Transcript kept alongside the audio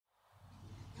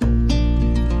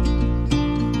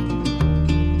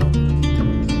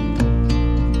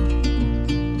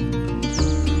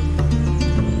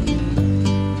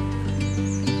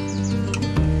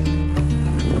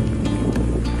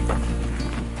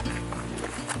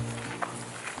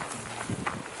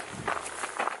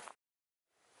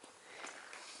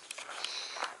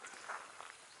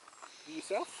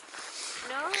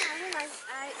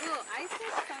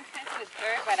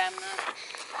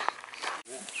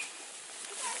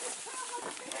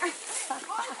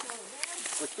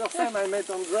First time I met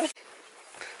André,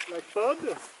 like pod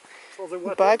for the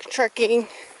water. Backtracking.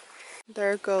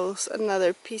 There goes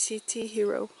another PCT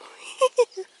hero.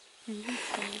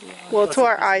 Well, to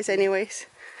our eyes anyways.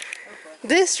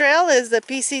 This trail is the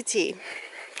PCT,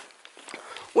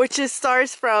 which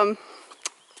starts from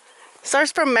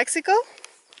Mexico,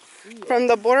 from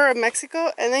the border of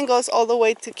Mexico, and then goes all the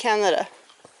way to Canada.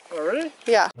 Oh, really?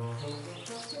 Yeah.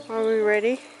 Are we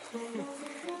ready?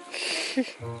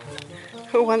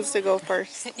 Who wants to go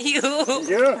first? You.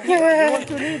 You. You want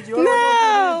to lead? You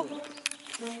No! want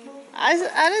to lead? I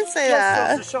didn't say Just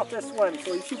that. the shortest one,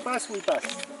 so if you pass, we pass.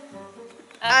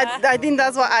 I think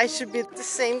that's why I should be at the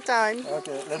same time.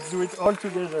 Okay, let's do it all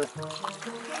together.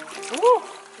 Woo!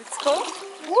 It's cold.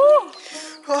 Woo!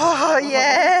 Oh,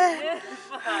 yeah!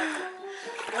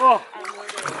 Oh!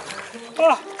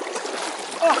 Oh!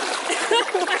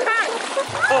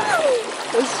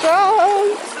 It's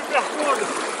strong! Super cold!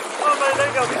 Oh, my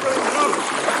leg are becoming blue!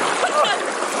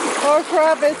 Oh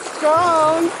crap, it's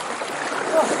strong!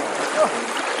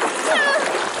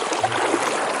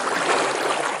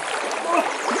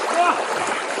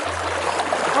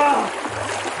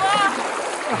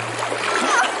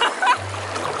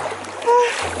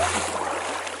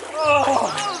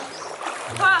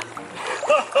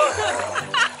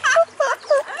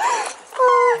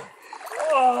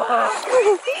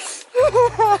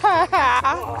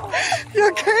 You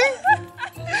okay?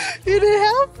 You need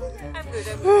help? I'm good.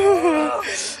 I'm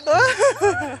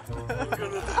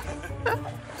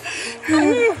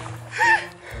good.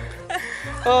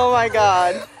 Oh my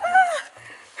god.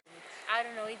 I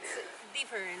don't know. It's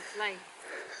different. Like.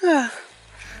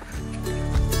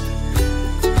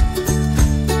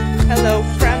 Hello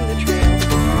from the trail.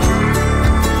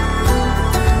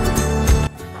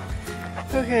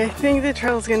 Okay, I think the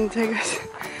trail is gonna take us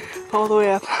all the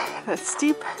way up that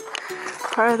steep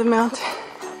part of the mountain.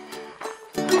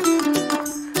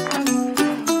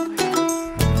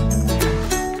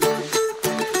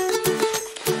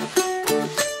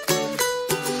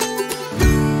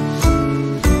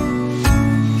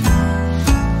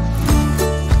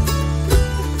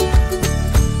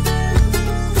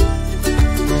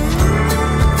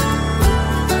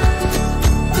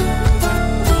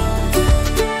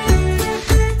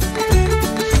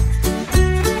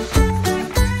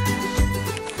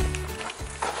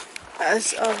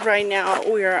 As of right now,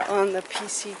 we are on the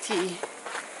PCT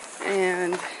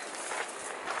and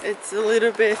it's a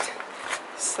little bit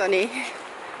sunny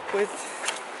with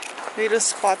little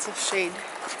spots of shade.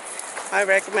 I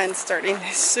recommend starting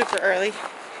this super early.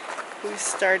 We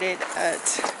started at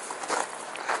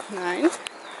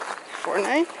before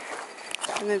 9,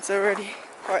 and it's already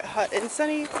quite hot and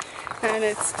sunny, and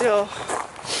it's still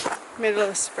middle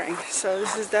of spring. So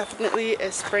this is definitely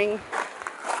a spring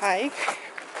hike.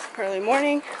 Early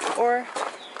morning or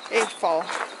a fall,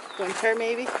 winter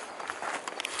maybe,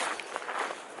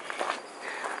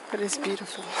 but it's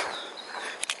beautiful.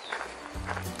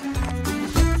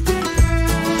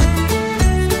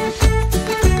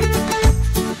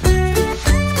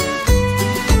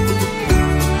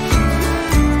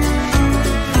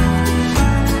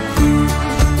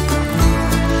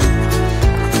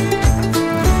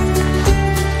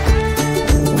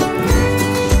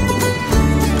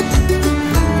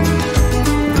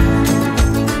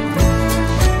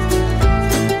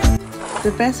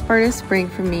 The best part of spring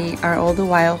for me are all the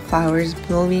wildflowers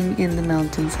blooming in the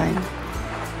mountainside.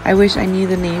 I wish I knew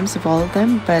the names of all of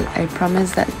them, but I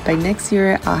promise that by next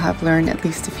year I'll have learned at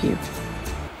least a few.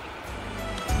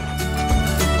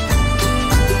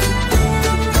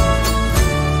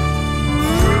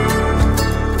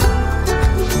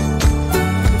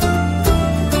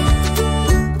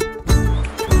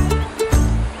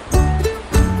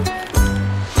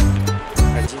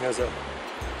 A dinosaur.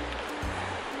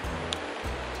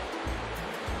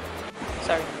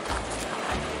 Sorry.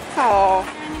 Oh,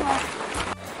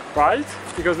 Right?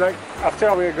 Because like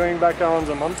after we're going back around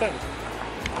the mountain.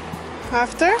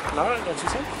 after? No, don't you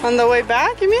think? On the way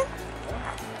back, you mean?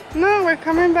 No, we're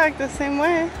coming back the same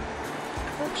way.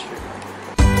 Not sure.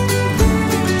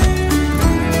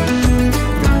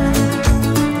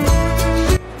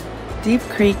 Deep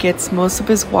Creek gets most of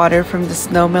its water from the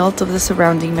snowmelt of the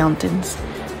surrounding mountains,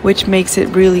 which makes it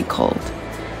really cold.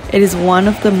 It is one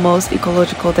of the most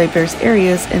ecological diverse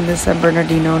areas in the San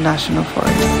Bernardino National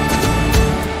Forest.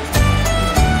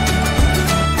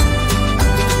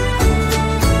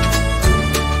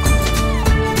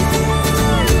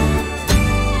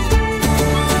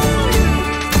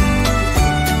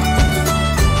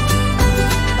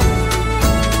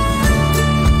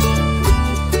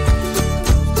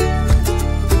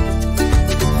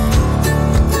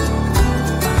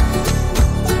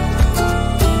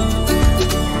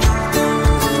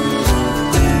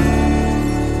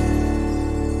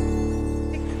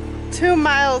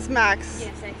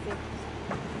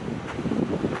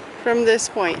 from this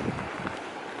point.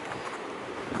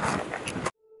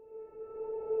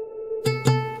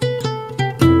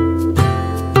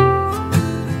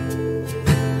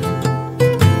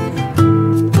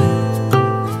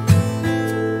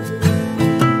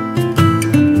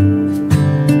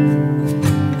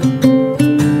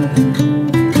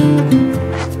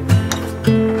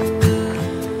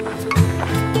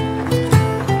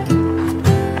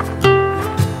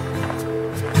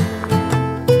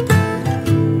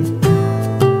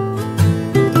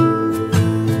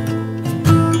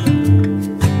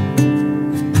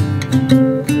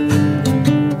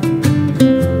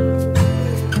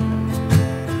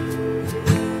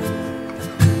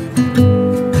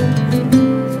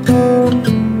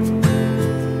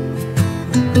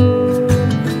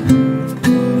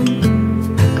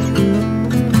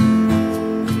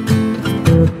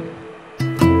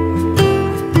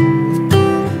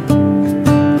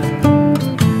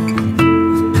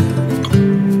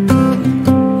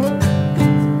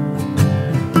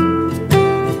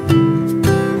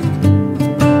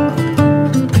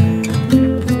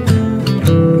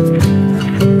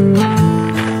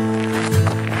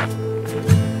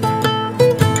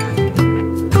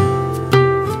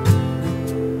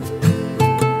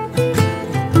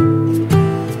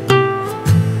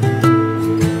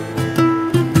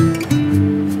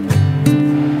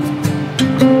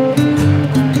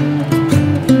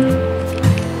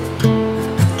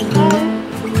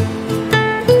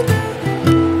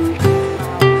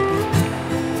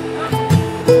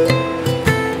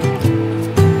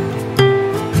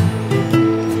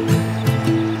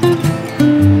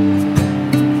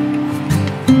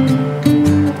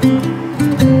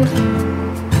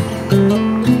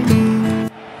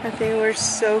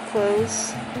 So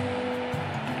close.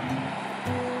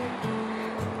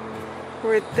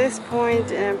 We're at this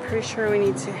point and I'm pretty sure we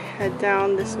need to head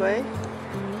down this way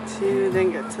to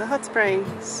then get to the hot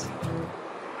springs.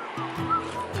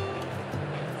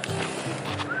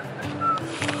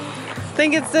 I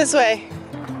think it's this way.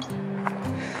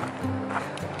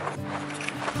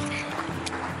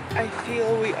 I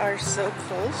feel we are so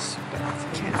close, but I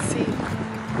can't see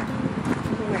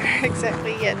where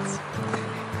exactly yet.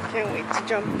 Can't wait to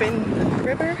jump in the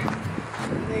river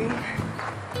and then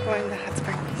go in the hot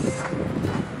springs.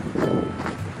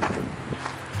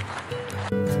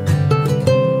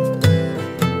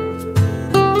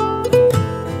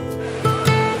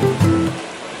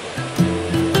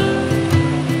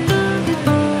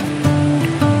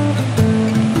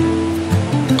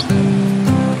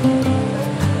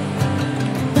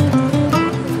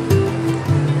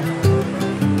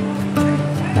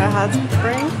 The hot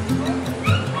spring.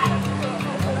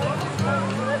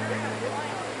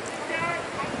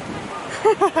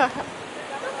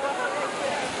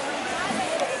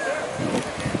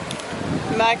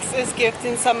 Max is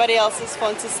gifting somebody else's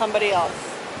phone to somebody else.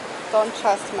 Don't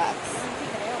trust Max.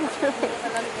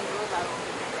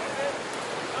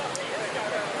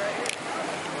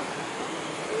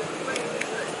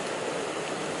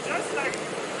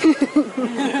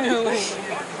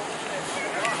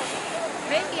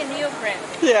 Maybe a new friend.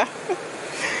 Yeah.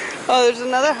 Oh, there's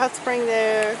another hot spring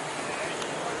there.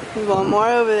 There's one more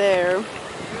over there.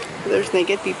 There's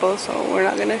naked people, so we're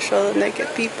not gonna show the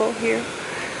naked people here.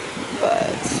 But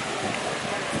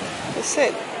that's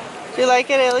it. Do you like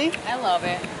it, Ellie? I love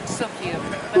it. So cute.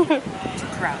 But too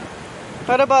crowded.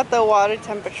 What about the water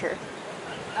temperature?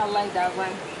 I like that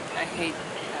one. I hate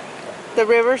The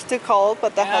river's too cold,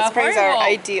 but the hot springs are horrible.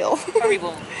 ideal.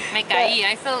 horrible. Me caí.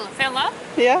 I fell up.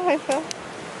 Yeah, I feel.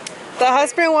 The hot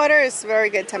spring water is very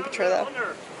good temperature though.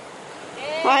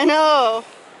 I know.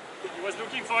 He was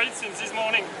looking for it since this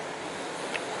morning.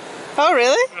 Oh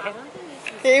really?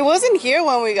 It wasn't here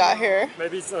when we got here.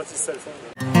 Maybe it's not his cell phone.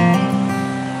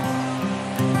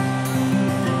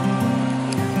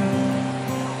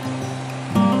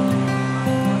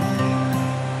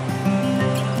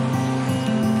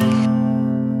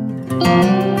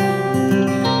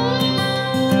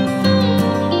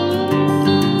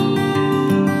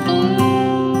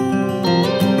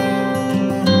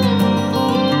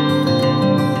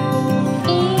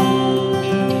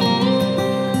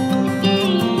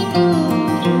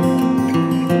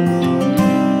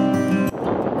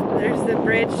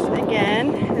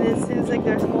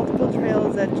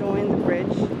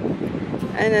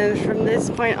 And then from this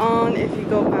point on, if you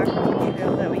go back on the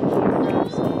trail that we came from,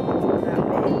 so that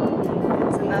way,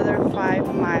 it's another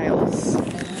 5 miles.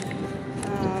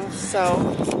 So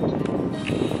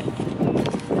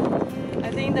I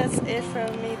think that's it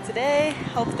from me today.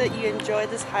 Hope that you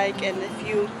enjoyed this hike, and if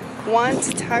you want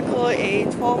to tackle a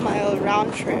 12-mile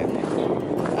round trip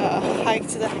hike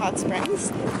to the hot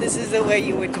springs, this is the way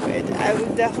you would do it. I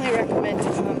would definitely recommend to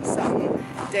come some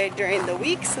day during the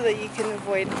week so that you can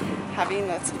avoid having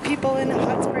lots of people in the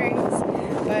hot springs.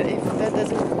 But if that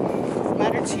doesn't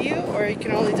matter to you, or you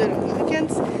can only do it on the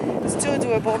weekends, it's still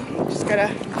doable. You just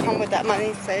gotta come with that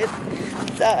mindset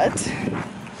that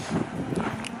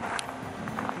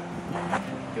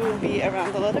you will be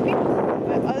around a lot of people.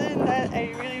 But other than that,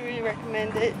 I really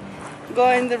recommend it. Go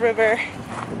in the river,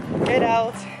 get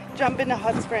out, jump in the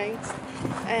hot springs,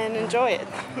 and enjoy it.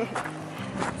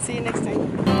 See you next time.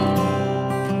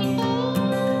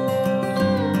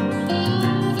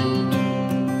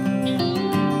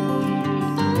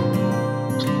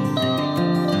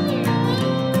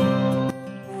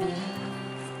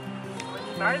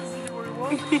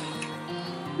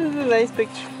 This is a nice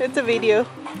picture. It's a video.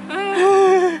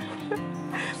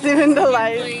 Living the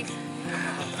life.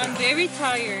 I'm very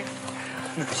tired.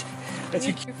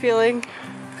 You're feeling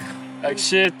like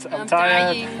shit, I'm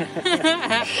tired.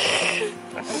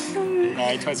 No,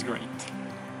 it was great.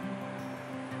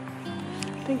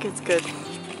 I think it's good.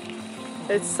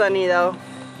 It's sunny though.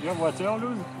 You have water,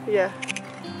 Luz? Yeah.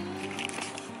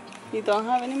 You don't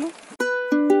have any more?